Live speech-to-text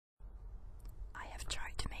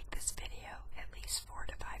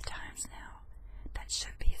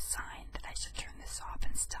should turn this off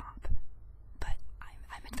and stop. But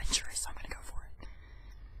I'm adventurous, so I'm gonna go for it.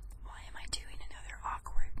 Why am I doing another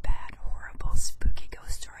awkward, bad, horrible, spooky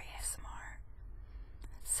ghost story ASMR?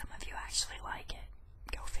 Some of you actually like it.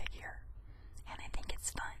 Go figure. And I think it's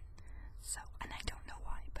fun. So, and I don't know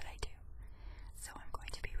why, but I do. So I'm going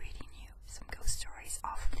to be reading you some ghost stories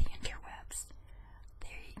off of the interwebs.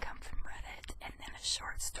 They come from Reddit, and then a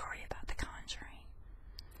short story about the Conjuring.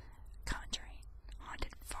 Conjuring,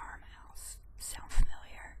 haunted farmhouse. Sound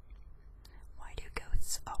familiar? Why do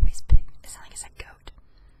goats always pick? It sounds like it's a goat.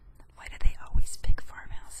 Why do they always pick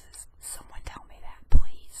farmhouses? Someone tell me that,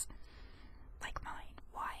 please. Like mine.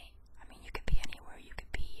 Why? I mean, you could be anywhere. You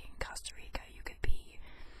could be in Costa Rica. You could be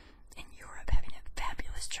in Europe having a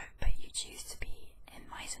fabulous trip, but you choose to be in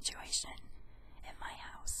my situation, in my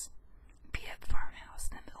house, beat up farmhouse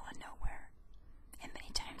in the middle of nowhere. And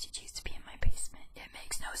many times you choose to be in my basement. It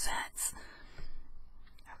makes no sense.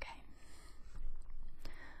 Okay.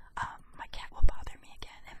 My cat will bother me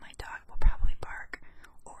again, and my dog will probably bark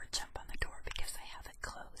or jump on the door because I have it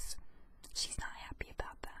closed. She's not happy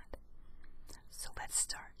about that. So let's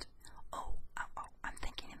start. I'm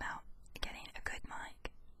thinking about getting a good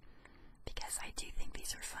mic, because I do think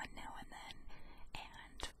these are fun now and then,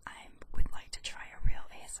 and I would like to try a real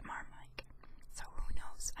ASMR mic. So who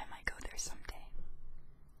knows, I might go there someday.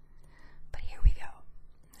 But here we go.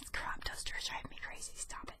 This crop duster is driving me crazy.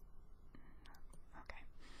 Stop it. Okay.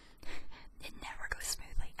 It never goes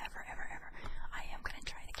smoothly, ever, ever, ever. I am going to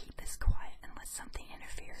try to keep this quiet unless something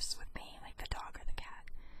interferes with me, like the dog or the cat.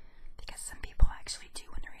 Because some people actually do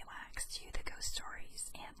when they're relaxed. The ghost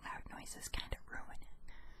stories and loud noises kind of ruin it.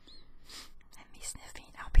 And me sniffing,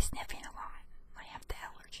 I'll be sniffing a lot. I have the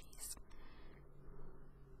allergies.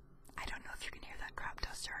 I don't know if you can hear that crop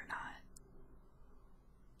duster or not.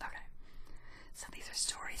 Okay. So these are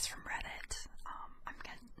stories from Reddit. I'm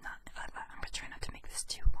gonna try not to make this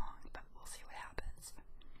too long, but we'll see what happens.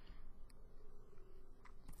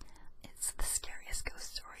 It's the scariest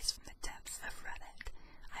ghost stories from the depths of Reddit.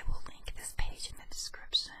 I will link this page in the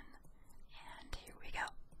description. And here we go.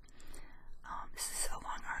 This is a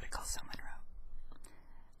long article someone wrote.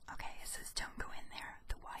 Okay, it says, don't go in there.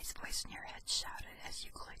 The wise voice in your head shouted as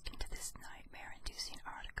you clicked into this nightmare-inducing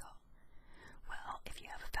article. Well, if you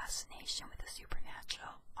have a fascination with the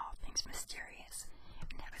supernatural, all things mysterious,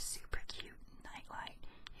 and have a super cute nightlight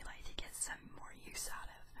you like to get some more use out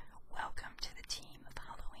of, welcome to the team of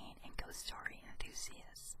Halloween and ghost story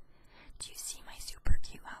enthusiasts. Do you see my super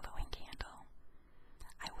cute Halloween candle?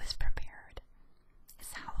 I was prepared.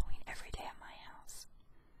 It's Halloween every day at my house.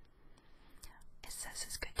 It says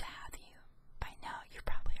it's good to have you. By now, you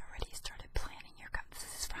probably already started planning your this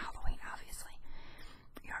is for Halloween, obviously.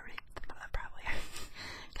 You already probably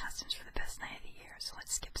costumes for the best night of the year. So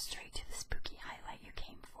let's skip straight to the spooky highlight you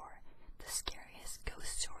came for. The scariest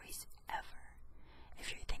ghost stories ever.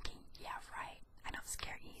 If you're thinking, yeah, right, I don't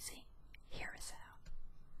scare easy, hear us out.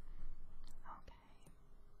 Okay.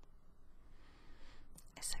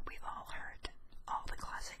 It's like we've all heard all the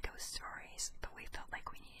classic ghost stories, but we felt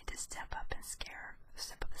like we needed to step up the scare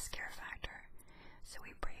factor. So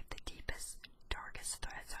we braved the deepest, darkest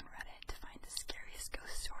threads on Reddit to find the scariest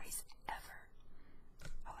ghost stories ever.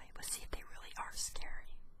 Alright, let's see if they really are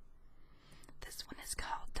scary. This one is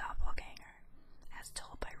called Doppelganger, as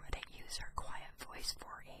told by Reddit user Quiet Voice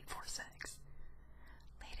 4846.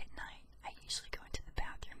 Late at night, I usually go into the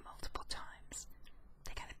bathroom multiple times.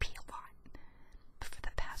 They gotta pee a lot. But for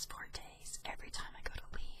the past 4 days, every time I go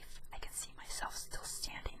to leave, I can see myself still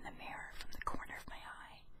standing in the mirror from the corner of my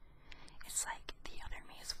eye. It's like the other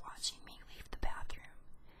me is watching me leave the bathroom.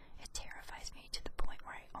 It terrifies me to the point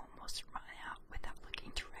where I almost run out without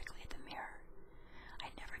looking directly at the mirror. I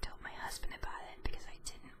never told my husband about it because I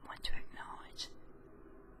didn't want to acknowledge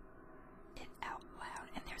it out loud.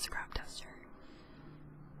 And there's a crop duster.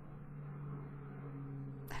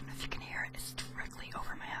 I don't know if you can hear it. It's directly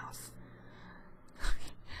over my house.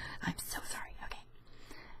 I'm so sorry. Okay.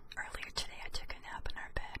 Earlier today I took a nap in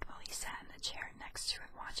our bed while he sat in the chair next to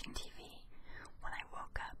it watching TV. When I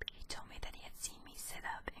woke up, he told me that he had seen me sit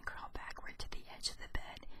up and crawl backward to the edge of the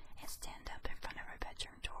bed and stand up in front of our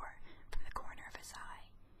bedroom door from the corner of his eye.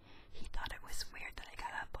 He thought it was weird that I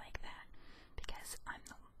got up like that because I'm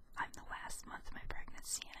the last month of my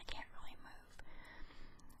pregnancy and I can't really move.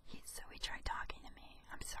 So he tried talking to me.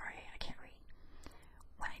 I'm sorry, I can't read.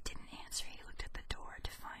 When I didn't answer, he looked at the door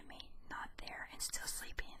to find me not there and still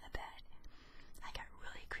sleeping in the bed. I got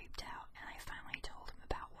really creeped out and I finally told him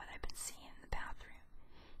about what I'd been seeing in the bathroom.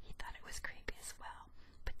 He thought it was creepy as well,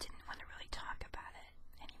 but didn't want to really talk about it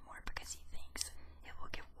anymore because he thinks it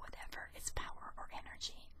will give whatever its power or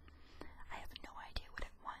energy. I have no idea what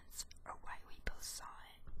it wants or why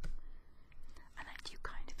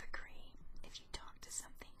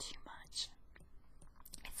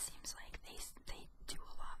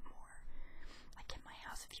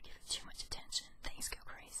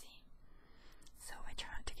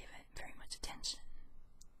much attention.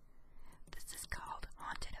 This is called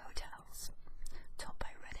Haunted Hotels, told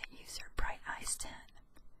by Reddit user Bright Eyes 10.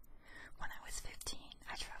 When I was 15,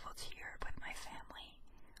 I traveled to Europe with my family.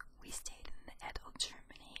 We stayed in the Edel,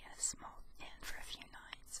 Germany, at a small inn for a few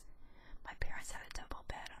nights. My parents had a double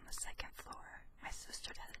bed on the second floor. My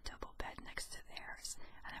sister had a double bed next to theirs,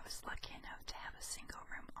 and I was lucky enough to have a single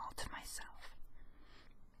room all to myself.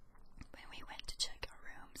 When we went to check our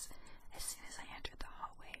rooms, as soon as I entered the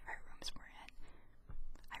hallway our rooms were in,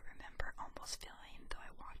 I remember almost feeling though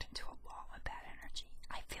I walked into a wall of bad energy.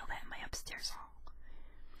 I feel that in my upstairs hall.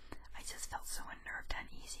 I just felt so unnerved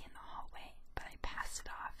and uneasy in the hallway, but I passed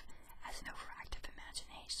it off as an overactive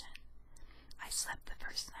imagination. I slept the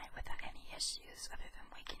first night without any issues other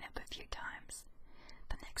than waking up a few times.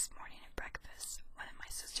 The next morning at breakfast, one of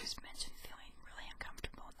my sisters mentioned feeling really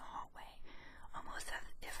uncomfortable in the hallway, almost as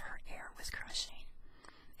if her air was crushing.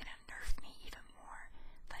 It unnerved me even more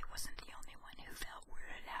that I wasn't the only one who felt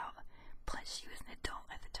weirded out, plus she was an adult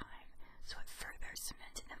at the time, so it further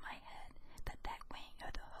cemented in my head that that wing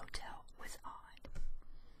of the hotel was odd.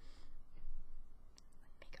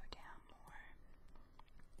 Let me go down more.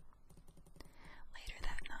 Later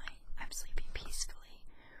that night, I'm sleeping peacefully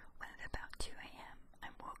when at about 2 a.m.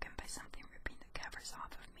 I'm woken by something ripping the covers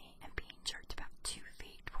off of me and being jerked about 2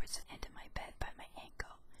 feet towards the end of my bed by my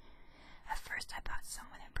ankle. At first I thought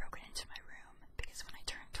someone had broken into my room, because when I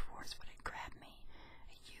turned towards what had grabbed me,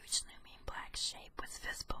 a huge looming black shape was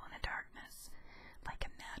visible in the darkness, like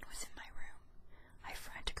a man was in my room. I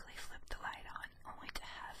frantically flipped the light on, only to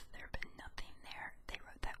have there been nothing there. They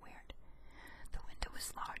wrote that weird. The window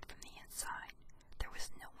was locked from the inside. There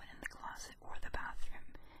was no one in the closet or the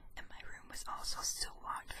bathroom, and my room was also still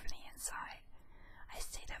locked from the inside. I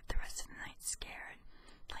stayed up the rest of the night scared,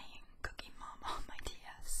 playing Cookie Mama on my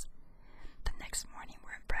DS. The next morning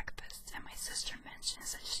we're at breakfast, and my sister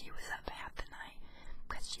mentions that she was up half the night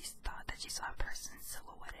because she thought that she saw a person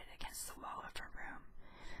silhouetted against the wall of her room.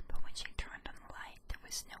 But when she turned on the light, there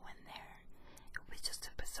was no one there. It was just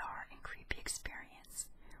a bizarre and creepy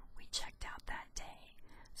experience. We checked out that day,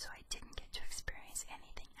 so I didn't get to experience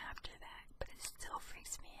anything after that, but it still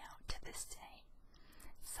freaks me out to this day.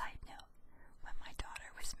 Side note, when my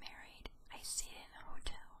daughter was married, I stayed in a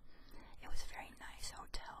hotel. It was a very nice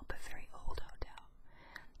hotel, but very old hotel.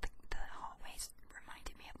 The hallways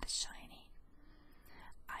reminded me of The Shining.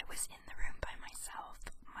 I was in the room by myself.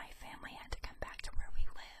 My family had to come back to where we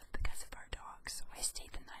live because of our dogs, so I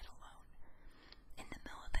stayed the night alone. In the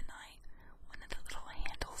middle of the night, one of the little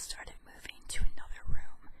handles started moving to another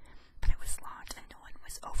room, but it was locked and no one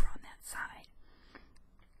was over on that side.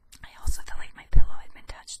 I also felt like my pillow had been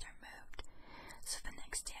touched or moved, so the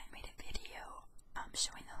next day I made a video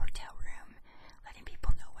showing the hotel room, letting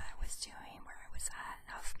people know what I was doing, where I was at,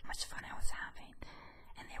 how much fun I was having,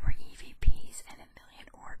 and there were EVPs and a million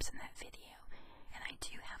orbs in that video, and I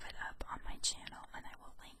do have it up on my channel, and I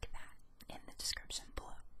will link that in the description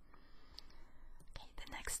below. Okay, the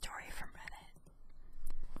next story from Reddit.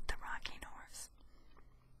 The Rocking Horse.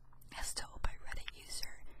 As told by Reddit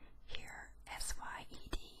user here,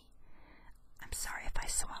 SYED. I'm sorry if I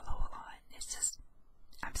swallow a lot.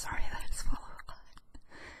 I'm sorry that I swallow a lot.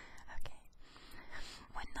 Okay.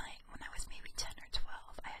 One night, when I was maybe 10 or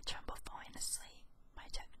 12, I had trouble falling asleep. My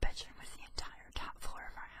bedroom was the entire top floor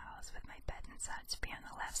of our house, with my bed and such being on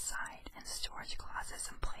the left side, and storage closets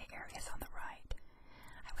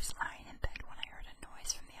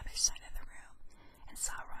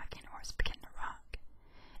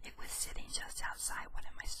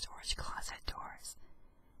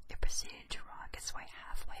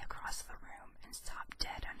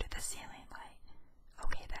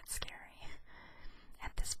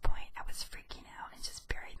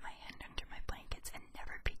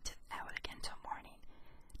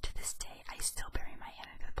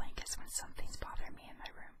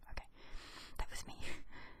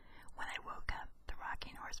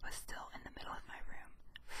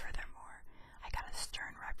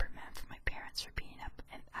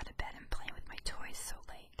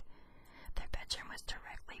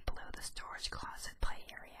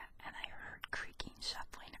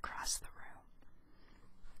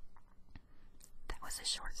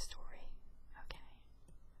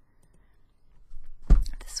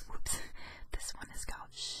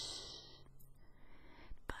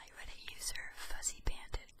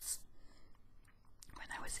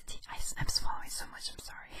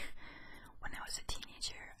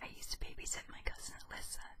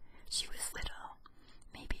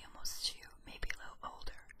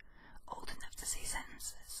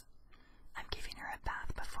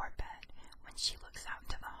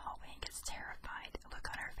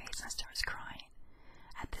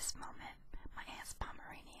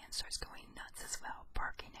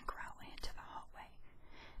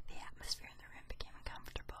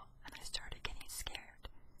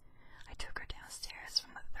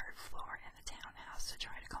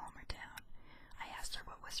asked her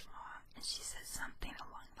what was wrong, and she said something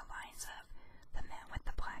along the lines of, "The man with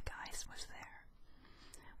the black eyes was there."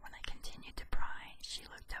 When I continued to pry, she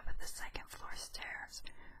looked up at the second floor stairs,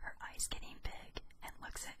 her eyes getting big, and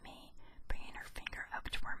looks at me, bringing her finger up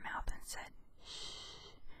to her mouth and said,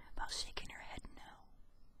 "Shh," while shaking her head no.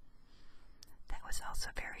 That was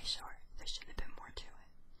also very short. There should have been more to it.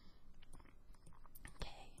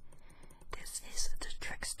 Okay, this is The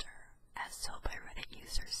Trickster, as told by Reddit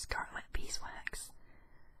user Scarlet Beeswax.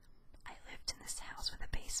 I lived in this house with a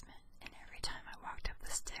basement, and every time I walked up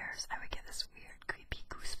the stairs, I would get this weird, creepy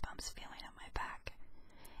goosebumps feeling on my back.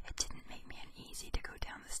 It didn't make me uneasy to go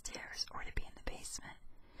down the stairs or to be in the basement.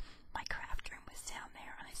 My craft room was down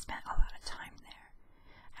there, and I spent a lot of time there.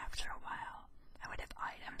 After a while, I would have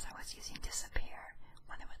items I was using disappear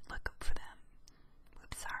when I would look for them.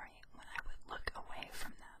 When I would look away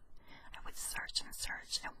from them. I would search and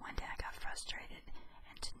search, and one day I got frustrated,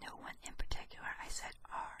 and to no one in particular I said,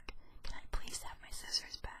 "Arg, can I please have my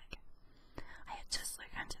scissors back?" I had just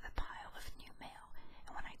looked into the pile of new mail,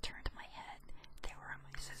 and when I turned my head, there were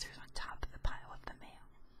my scissors on top of the pile of the mail.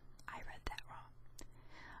 I read that wrong.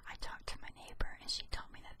 I talked to my neighbor, and she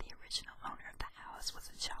told me that the original owner of the house was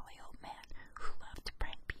a jolly old man who loved to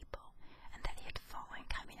prank people, and that he had fallen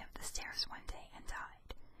coming up the stairs one day and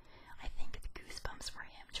died. I think the goosebumps were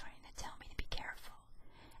him trying to tell me to be careful,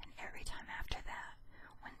 and every time after that,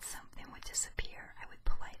 when something would disappear, I would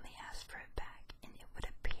politely ask for it back, and it would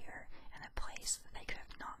appear in a place that I could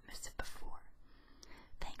have not missed it before.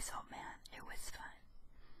 Thanks, old man. It was fun.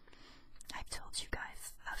 I've told you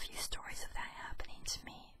guys a few stories of that happening to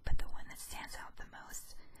me, but the one that stands out the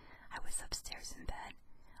most, I was upstairs in bed.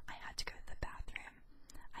 I had to go to the bathroom.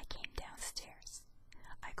 I came downstairs.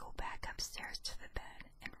 I go back upstairs to the bed,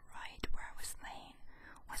 and right where I was laying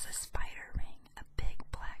was a spider ring, a big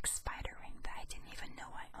black spider ring that I didn't even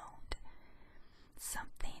know I owned.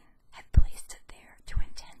 Something had placed it there to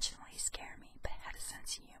intentionally scare me, but had a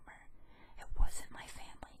sense of humor. It wasn't my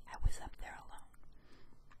family. I was up there alone.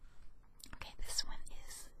 Okay, this one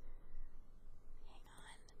is, hang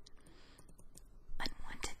on,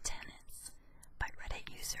 Unwanted Tenants by Reddit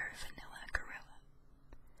user Vanilla Gorilla.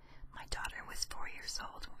 My daughter was 4 years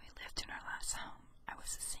old when we lived in our last home. I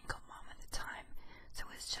was a single mom at the time, so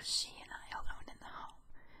it was just she and I alone in the home.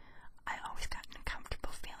 I always got an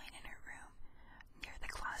uncomfortable feeling in her room, near the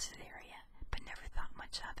closet area, but never thought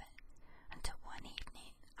much of it. Until one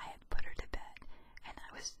evening, I had put her to bed, and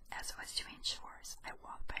as I was doing chores, I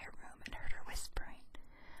walked by her room and heard her whispering.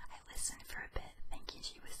 I listened for a bit, thinking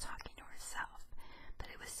she was talking to herself, but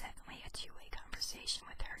it was definitely a two-way conversation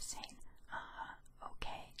with her saying,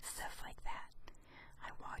 okay, stuff like that.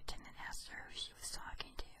 I walked in and asked her who she was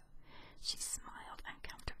talking to. She smiled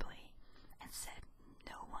uncomfortably and said,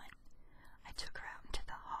 "No one." I took her out into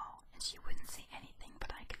the hall, and she wouldn't say anything,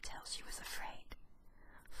 but I could tell she was afraid.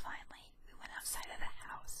 Finally, we went outside of the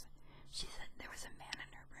house. She said there was a man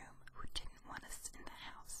in her room who didn't want us in the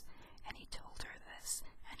house, and he told her this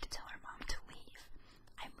and to tell her mom to leave.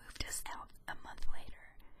 I moved us out a month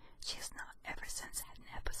later. She has not ever since had an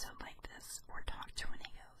episode like this or talked to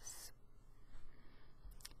any ghosts.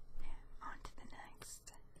 On to the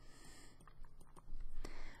next.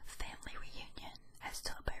 Family reunion, as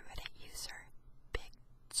told by Reddit user Big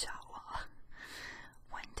Jawa.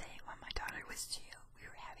 One day when my daughter was 2, we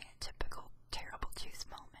were having a typical terrible tooth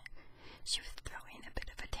moment. She was throwing a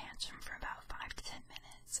bit of a tantrum for about 5 to 10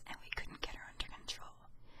 minutes, and we couldn't get her under control.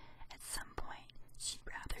 At some point, she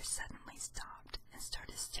rather suddenly stopped and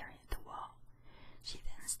started staring at the wall. She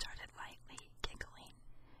then started lightly giggling.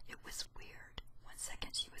 It was weird. One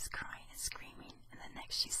second she was crying and screaming, and the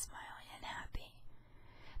next she's smiling and happy.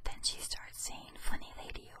 Then she started saying "funny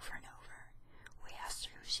lady" over and over. We asked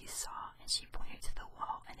her who she saw, and she pointed to the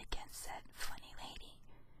wall and again said "funny lady."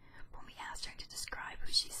 When we asked her to describe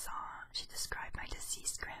who she saw, she described my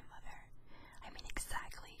deceased grandmother. I mean,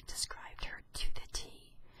 exactly described her to the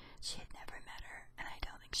T. She had never met her, and I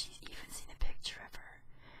don't think she's even seen a picture of her.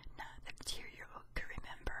 Not that the 2-year-old could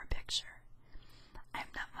remember a picture. I'm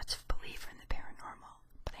not much of a believer in the paranormal,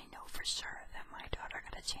 but I know for sure that my daughter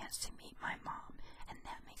got a chance to meet my mom, and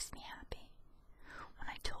that makes me happy. When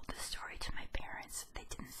I told this story to my parents, they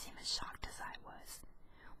didn't seem as shocked as I was.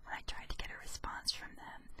 When I tried to get a response from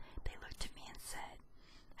them, they looked at me and said,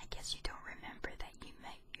 "I guess you don't remember that you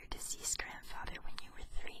met your deceased grandfather when you were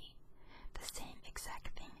 3. The same exact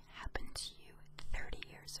thing happened to you 30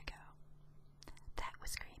 years ago." That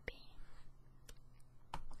was creepy.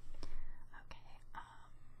 Okay,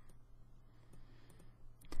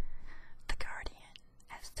 The Guardian,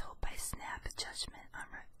 as told by Snap Judgment on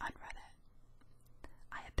Reddit.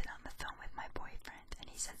 I had been on the phone with my boyfriend, and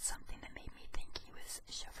he said something that made me think he was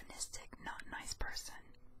narcissistic, not nice person.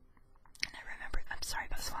 And I remember, I'm sorry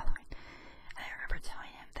about swallowing, and I remember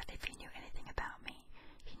telling him that if he knew anything about me,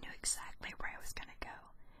 he knew exactly where I was going to go.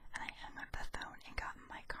 And I hung up the phone and got in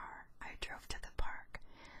my car. I drove to the park.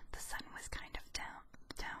 The sun was kind of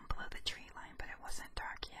down below the tree line, but it wasn't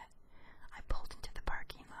dark yet. I pulled into the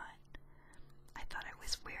parking lot. I thought it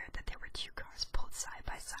was weird that there were two cars pulled side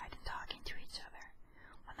by side and talking to each other.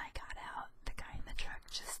 When I got out, the guy in the truck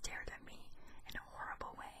just stared at me in a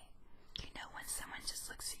horrible way. You know when someone just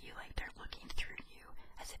looks at you like they're looking through you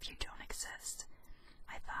as if you don't exist?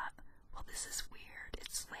 I thought, well, this is weird.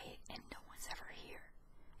 It's late and no one's ever here.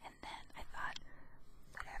 And then I thought,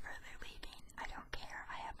 whatever, they're leaving. I don't care.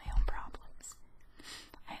 I have my own problems.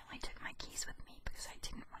 I only took my keys with me because I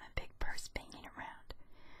didn't want a big purse banging around.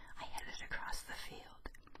 I headed across the field,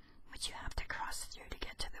 which you have to cross through to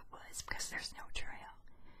get to the woods because there's no trail.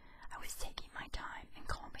 I was taking my time and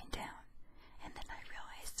calming down, and then I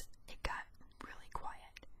realized it got really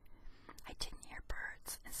quiet. I didn't hear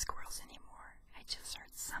birds and squirrels anymore. I just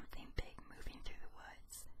heard something big moving through the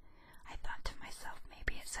woods. I thought to myself,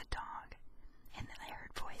 maybe it's a dog, and then I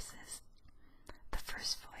heard voices. The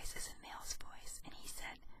first voice is a male's voice, and he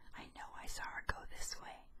said, I know, I saw her go this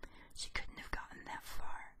way. She couldn't have gotten that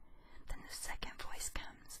far. Then the second voice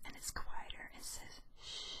comes, and it's quieter, and says,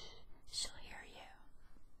 shh, she'll hear you.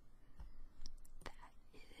 That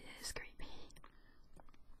is creepy.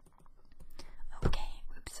 Okay,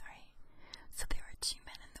 oops, sorry. So there are two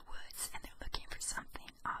men in the woods, and they're looking for something,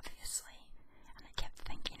 obviously. And I kept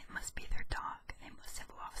thinking it must be their dog. They must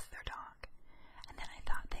have lost their dog. And then I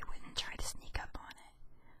thought they wouldn't try to sneak up on it.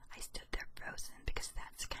 I stood there frozen because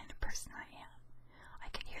that's the kind of person I am. I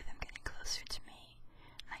could hear them getting closer to me,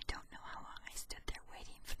 and I don't know how long I stood there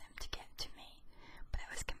waiting for them to get to me, but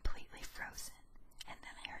I was completely frozen. And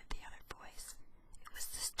then I heard the other voice. It was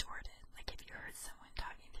distorted, like if you heard someone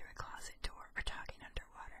talking through a closet door or talking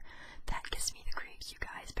underwater. That gives me the creeps, you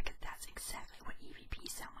guys, because that's exactly what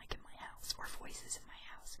EVPs sound like in my house, or voices in my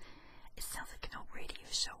house. It sounds like an old radio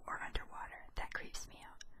show or underwater. That creeps me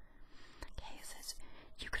out. Okay, it says,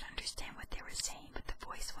 you could understand what they were saying, but the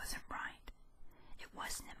voice wasn't right. It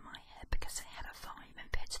wasn't in my head because it had a volume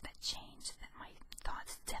and pitch that changed that my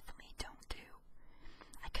thoughts definitely don't do.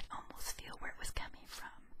 I could almost feel where it was coming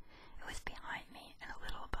from. It was behind me and a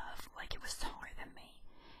little above, like it was taller than me.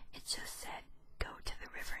 It just said, go to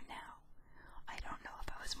the river now. I don't know if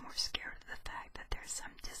I was more scared of the fact that there's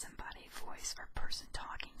some disembodied voice or person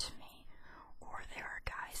talking to me, or there are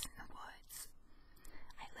guys in the woods.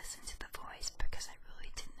 I listened to the voice because I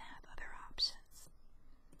really didn't have other options.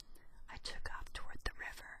 I took off toward the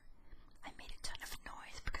river. I made a ton of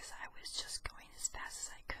noise because I was just going as fast as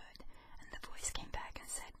I could, and the voice came back and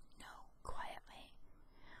said, no, quietly.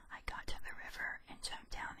 I got to the river and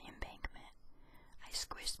jumped down the embankment. I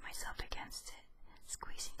squished myself against it,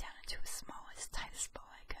 squeezing down into as small as tightest ball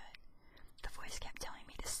I could. The voice kept telling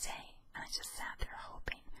me to stay, and I just sat there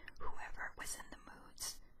hoping whoever was in the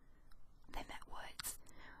moods they met Woods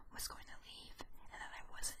was going to leave, and that I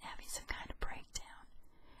wasn't having some kind of breakdown.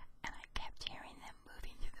 And I kept hearing them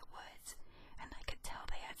moving through the woods, and I could tell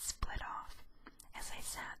they had split off. As I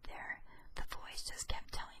sat there, the voice just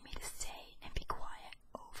kept telling me to stay and be quiet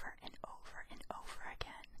over and over and over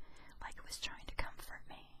again, like it was trying to comfort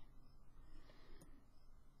me.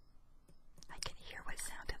 I could hear what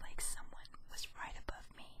sounded like someone was right above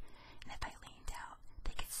me, and if I leaned out,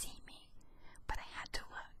 they could see me. But I had to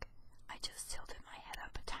look. I just tilted my head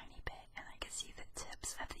up a tiny bit, and I could see the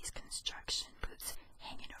tips of these construction boots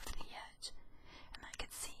hanging over the edge. And I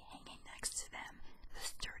could see hanging next to them the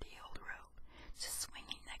sturdy old rope, just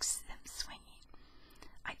swinging next to them, swinging.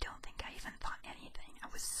 I don't think I even thought anything. I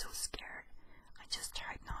was so scared. I just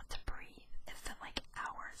tried not to breathe. It felt like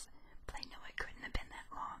hours, but I know it couldn't have been that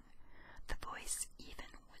long. The voice even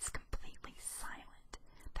was completely silent.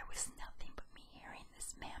 There was nothing but me hearing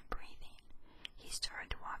this man breathing. He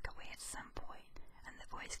started to walk away at some point, and the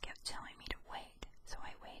voice kept telling me to wait, so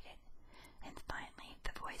I waited. And finally,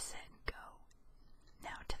 the voice said, go.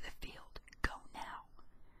 Now to the field. Go now.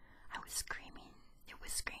 I was screaming. It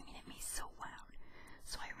was screaming at me so loud.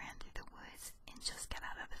 So I ran through the woods and just got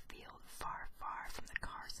out of the field, far, far from the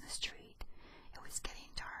cars in the street. It was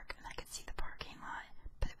getting dark, and I could see the parking lot,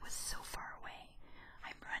 but it was so far away.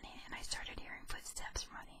 I'm running, and I started hearing footsteps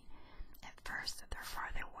running. At first, they're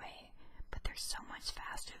farther away, but they're so much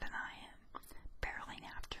faster than I am, barreling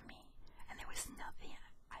after me, and there was nothing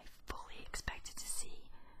I fully expected to see.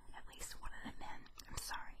 At least one of the men, I'm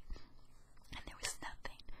sorry. And there was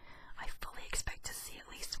nothing I fully expect to see at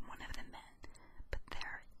least one of the men, but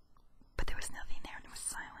there was nothing there, and it was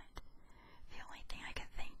silent. The only thing I could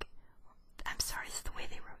think, I'm sorry, this is the way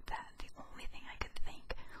they wrote that.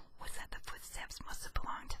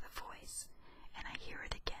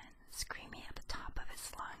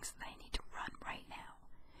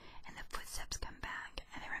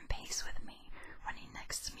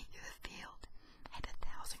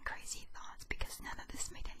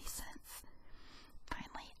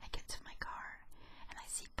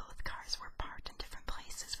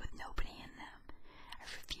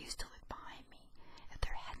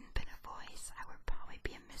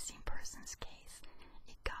 missing persons case.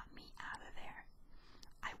 It got me out of there.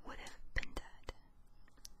 I would have been dead.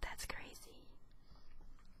 That's crazy.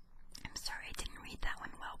 I'm sorry I didn't read that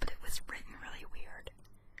one well, but it was written really weird.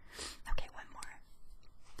 Okay, one more.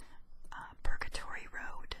 Purgatory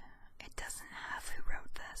Road. It doesn't have who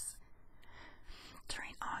wrote this.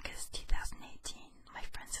 During August 2018, my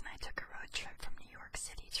friends and I took a road trip from New York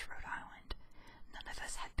City to Rhode Island. None of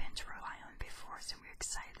us had been to Rhode Island before, so we were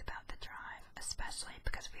excited about the drive, especially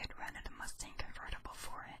because we had rented a Mustang convertible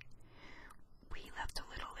for it. We left a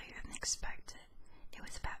little later than expected. It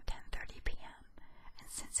was about 10:30 p.m., and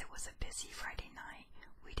since it was a busy Friday night,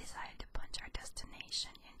 we decided to punch our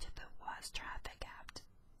destination into the Was traffic app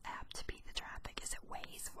to beat the traffic as it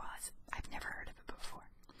Waze was. I've never heard of it before.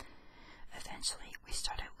 Eventually, we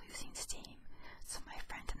started losing steam, so my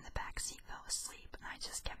friend in the back seat fell asleep, and I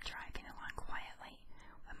just kept driving along quietly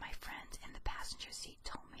when my friend in the passenger seat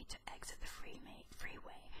told me to exit the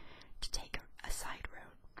freeway to take a side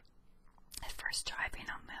road. At first, driving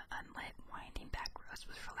on the unlit, winding back roads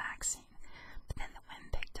was relaxing, but then the wind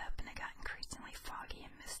picked up and it got increasingly foggy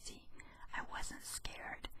and misty. I wasn't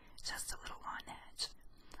scared, just a little on edge.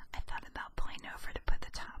 I thought about pulling over to put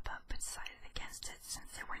the top up, but decided against it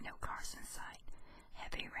since there were no cars in sight.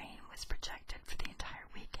 Heavy rain was projected for the entire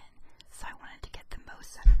weekend, so I wanted to get the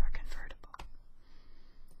most out of our convertible.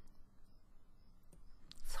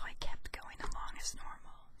 So I kept going along as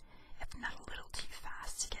normal, if not a little too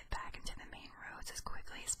fast to get back into the main roads as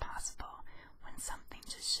quickly as possible, when something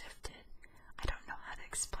just shifted. I don't know how to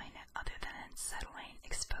explain it other than an unsettling,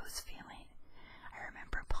 exposed feeling. I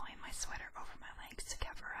remember pulling my sweater over my legs to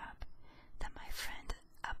cover up. Then my friend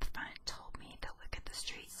up front told me to look at the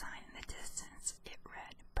street sign in the distance. It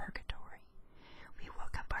read Purgatory. We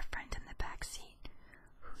woke up our friend in the back seat,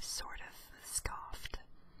 who sort of scoffed.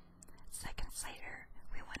 Seconds later,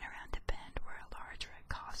 we went around a bend where a large red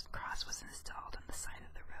cross was installed on the side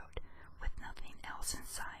of the road, with nothing else in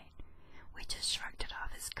sight. We just shrugged it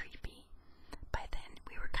off as creepy. By then,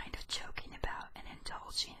 we were kind of joking about and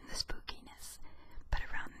indulging in the spookiness. But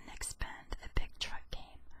around the next bend, a big truck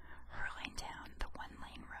came, hurling down the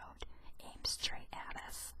one-lane road, aimed straight at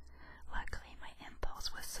us. Luckily, my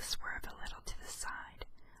impulse was to swerve a little to the side.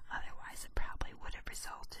 Otherwise, it probably would have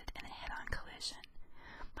resulted in a head-on collision.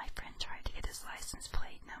 My friend tried to get his license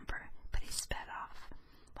plate number, but he sped off,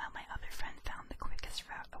 while my other friend found the quickest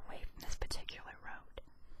route away from this particular road.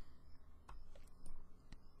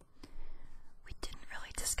 We didn't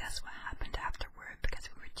really discuss what happened afterward because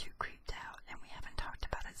we were too creeped out, and we haven't talked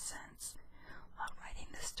about it since. While writing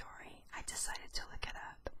this story, I decided to look it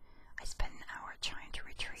up. I spent an hour trying to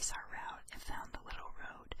retrace our route and found the little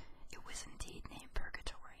road. It was indeed named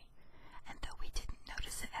Purgatory, and though we didn't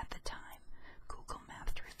notice it at the time, Google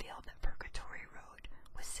Maps revealed that Purgatory Road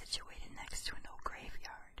was situated next to an old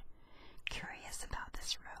graveyard. Curious about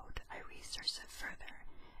this road, I researched it further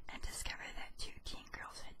and discovered that 2 teen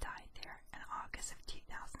girls had died there in August of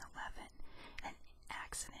 2011 in an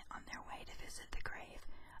accident on their way to visit the grave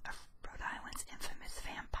of Rhode Island's infamous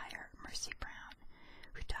vampire, Mercy Brown,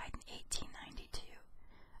 who died in 1892.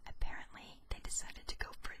 Apparently, they decided to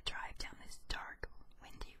go for a drive down this dark,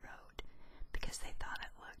 windy road because they thought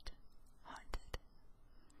it looked haunted.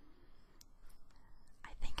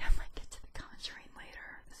 I think I might get to the Conjuring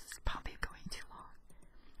later. This is probably going too long.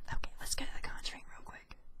 Okay, let's go to the Conjuring real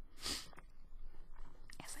quick.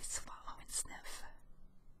 As I swallow and sniff.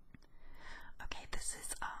 Okay, this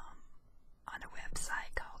is on a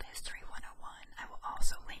website called History 101. I will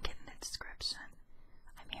also link it in the description.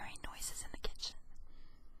 I'm hearing noises in the kitchen.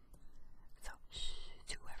 So, shh,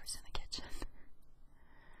 to whoever's in the kitchen.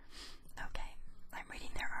 Okay, I'm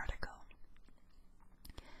reading their article.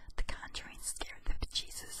 The Conjuring scared the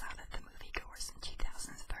bejesus out of the moviegoers in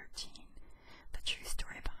 2013. The true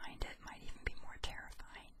story behind it might even be more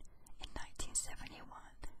terrifying. In 1971,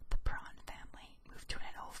 the Braun family moved to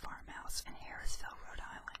an old farmhouse in Harrisville, Rhode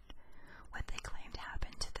Island. What they claimed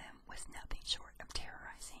happened to them was nothing short of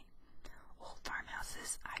terrorizing. Old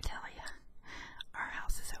farmhouses, I tell ya. Our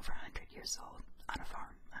house is over 100 years old on a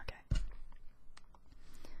farm. Okay.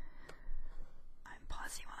 I'm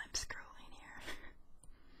pausing while I'm scrolling here.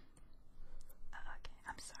 Okay,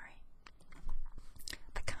 I'm sorry.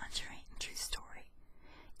 The Conjuring True Story.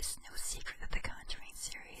 It's no secret that the Conjuring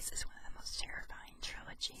series is one of the most terrifying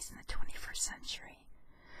trilogies in the 21st century.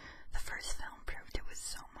 The first film proved it was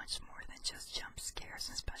so much more than just jump scares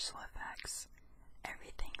and special effects.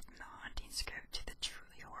 Everything from the haunting script to the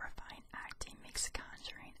truly horrifying acting makes The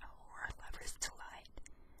Conjuring a horror lover's delight.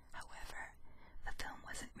 However, the film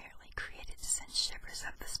wasn't merely created to send shivers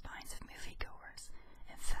up the spines of moviegoers.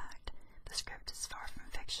 In fact, the script is far from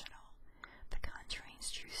fictional. The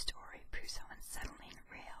Conjuring's true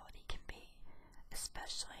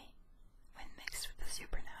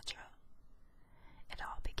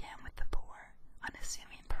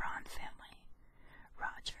unassuming Perron family,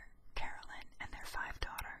 Roger, Carolyn, and their 5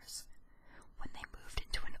 daughters. When they moved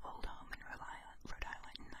into an old home in Rhode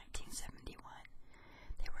Island in 1971,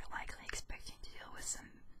 they were likely expecting to deal with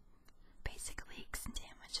some basic leaks and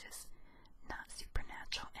damages, not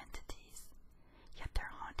supernatural entities. Yet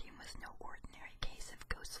their haunting was no ordinary case of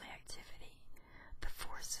ghostly activity. The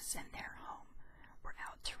forces in their home were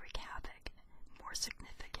out to wreak havoc, more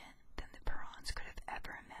significant than the Perrons could have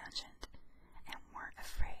ever imagined, and weren't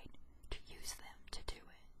afraid to use them to do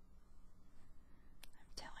it.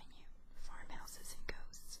 I'm telling you, farmhouses and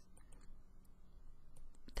ghosts.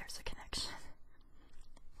 There's a connection.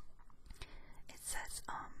 It says,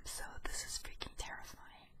 so this is freaking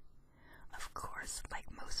terrifying. Of course, like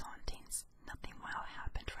most hauntings, nothing wild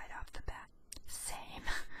happened right off the bat. Same.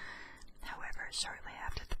 However, shortly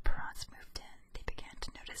after the Perrons moved in, they began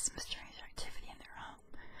to notice some strange activity in their home,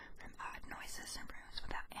 from odd noises in rooms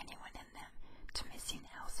without anyone in them to missing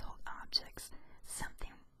household objects.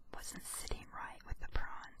 Something wasn't sitting right with the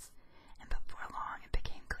Perrons, and before long it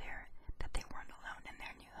became clear that they weren't alone in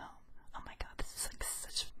their new home. Oh my god, this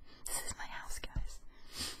is my house, guys.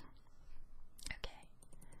 Okay.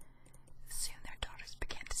 Soon their daughters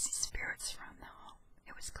began to see spirits around the home.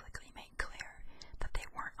 It was quickly made clear that they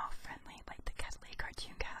weren't all friendly like the cuddly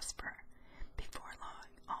cartoon Casper. Before long,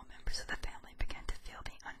 all members of the family began to feel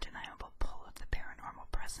the undeniable pull of the paranormal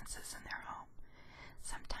presences in their home.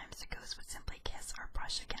 Sometimes the ghosts would simply kiss or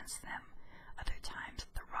brush against them. Other times,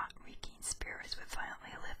 the rot-reeking spirits would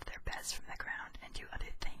violently lift their beds from the ground and do other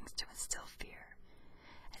things to instill fear.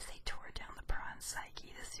 As they tore down the Perron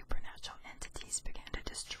psyche, the supernatural entities began to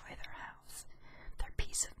destroy their house, their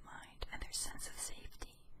peace of mind, and their sense of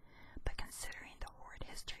safety. But considering the horrid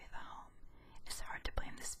history of the home, it's hard to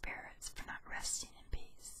blame the spirits for not resting in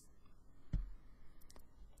peace.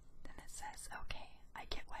 Then it says, okay, I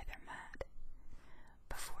get why they're mad.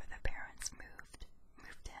 Before the parents moved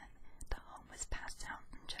in, the home was passed down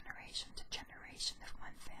from generation to generation of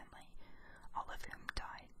one family, all of whom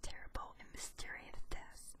died terrible and mysterious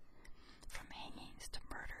deaths. From hangings to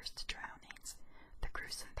murders to drownings, the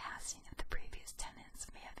gruesome passing of the previous tenants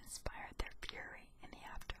may have inspired their fury in the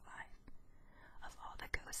afterlife. Of all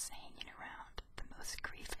the ghosts hanging around, the most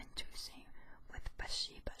grief-inducing was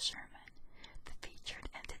Bathsheba Sherman, the featured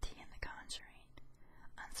entity in The Conjuring.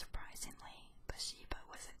 Unsurprisingly, Bathsheba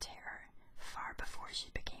was a terror far before she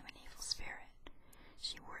became an evil spirit.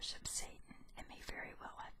 She worshipped Satan and may very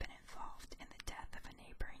well have been involved in the death of a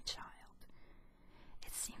neighboring child.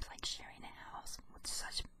 It seems like sharing a house with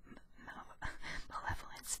such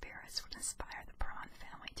malevolent spirits would inspire the Perron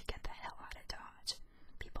family to get the hell out of Dodge.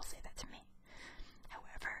 People say that to me.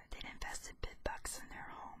 However, they'd invested big bucks in their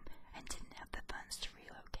home and didn't have the funds to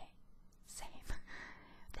relocate. Same.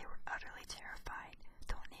 They were utterly terrified,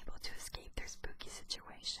 though unable to escape their spooky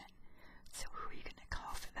situation. So who are you going to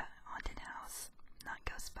call for the haunted house? Not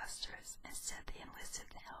Ghostbusters. Instead, they enlisted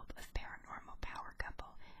the help of paranormal power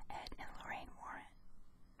couple Ed and Lorraine Warren.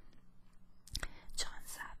 John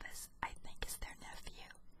Savas, I think, is their nephew,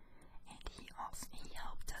 and he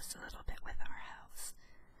helped us a little bit with our house.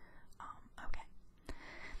 Okay.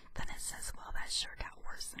 Then it says, well, that sure got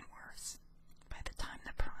worse and worse. By the time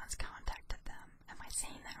the Perrons contacted them, am I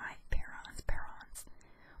saying that right? Perrons.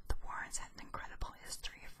 The Warrens had an incredible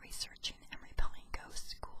history of researching and repelling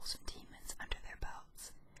ghosts, ghouls, and demons under their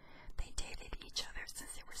belts. They dated each other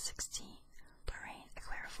since they were 16. Lorraine, a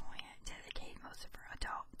clairvoyant, dedicated most of her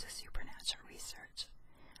adult to supernatural research.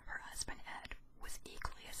 Her husband, Ed, was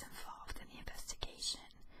equally as involved in the investigation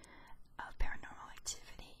of paranormal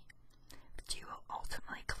activity. The duo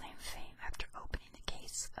ultimately claimed fame after opening the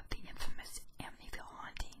case of the infamous Amityville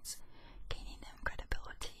hauntings, gaining them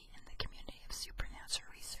credibility in the community of supernatural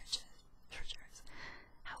researchers.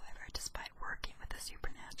 However, despite working with the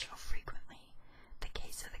supernatural frequently, the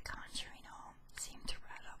case of the Conjuring home seemed to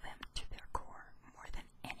rattle them to their core more than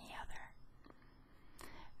any other.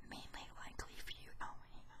 Mainly likely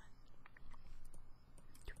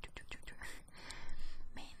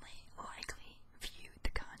viewed The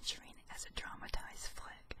Conjuring as a dramatized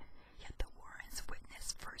flick, yet the Warrens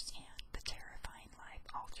witnessed firsthand the terrifying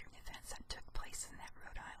life-altering events that took place in that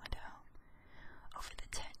Rhode Island home. Over the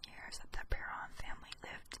 10 years that the Perron family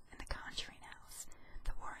lived in the Conjuring house,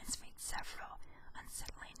 the Warrens made several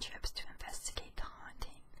unsettling trips to investigate the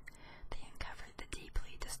haunting. They uncovered the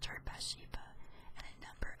deeply disturbed Bathsheba and a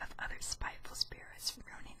number of other spiteful spirits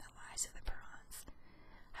ruining the lives of the Perrons.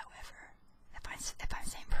 However, if I'm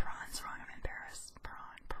saying Perrons wrong, I'm embarrassed.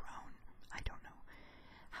 Perron, I don't know.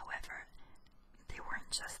 However, they weren't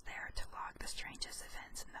just there to log the strangest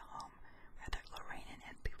events in the home. Rather, Lorraine and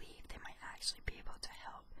Ed believed they might actually be able to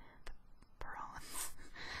help the Perrons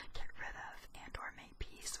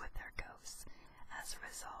with their ghosts. As a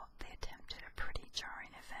result, they attempted a pretty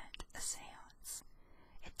jarring event, a seance.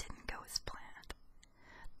 It didn't go as planned.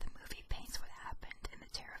 The movie paints what happened in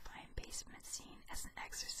the terrifying basement scene as an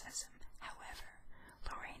exorcism. However,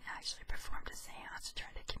 Lorraine actually performed a seance to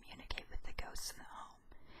try to communicate with the ghosts in the home.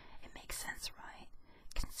 It makes sense, right?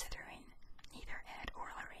 Considering neither Ed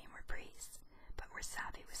or Lorraine were priests, but were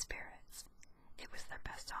savvy with spirits. It was their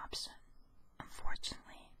best option.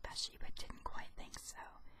 Unfortunately, Bathsheba didn't quite think so.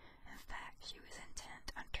 In fact, she was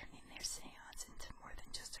intent on turning their seance into more than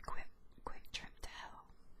just a quick trip to hell.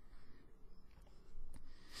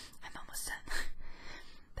 I'm almost done.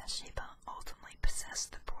 Bathsheba ultimately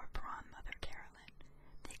possessed the poor Braun mother, Carolyn.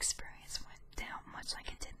 The experience went down much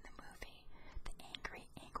like it did in the movie. The angry,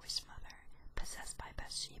 anguished mother, possessed by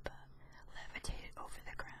Bathsheba, levitated over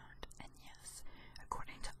the ground, and yes,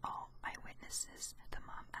 according to all eyewitnesses, the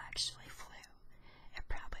mom actually flew. It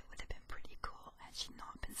probably would have been pretty cool had she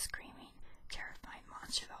not been screaming, terrifying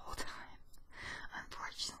monster the whole time.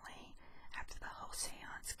 Unfortunately, after the whole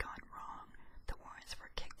seance gone wrong, the Warrens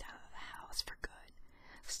were kicked out of the house for good.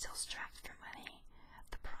 Still strapped for money,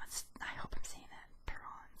 the Prawns, I hope I'm saying that,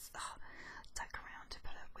 Prawns, stuck around to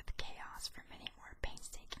put up with chaos for many more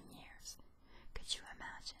painstaking years. Could you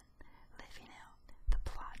imagine living out the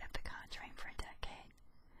plot of The Conjuring for a decade?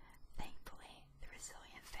 Thankfully, the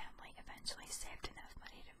resilient family eventually saved enough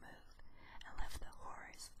money to move and left the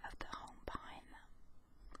horrors of the home behind them.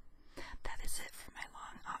 That is it for my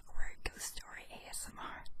long, awkward ghost story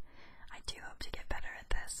ASMR. I do hope to get better at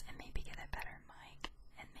this and maybe get it better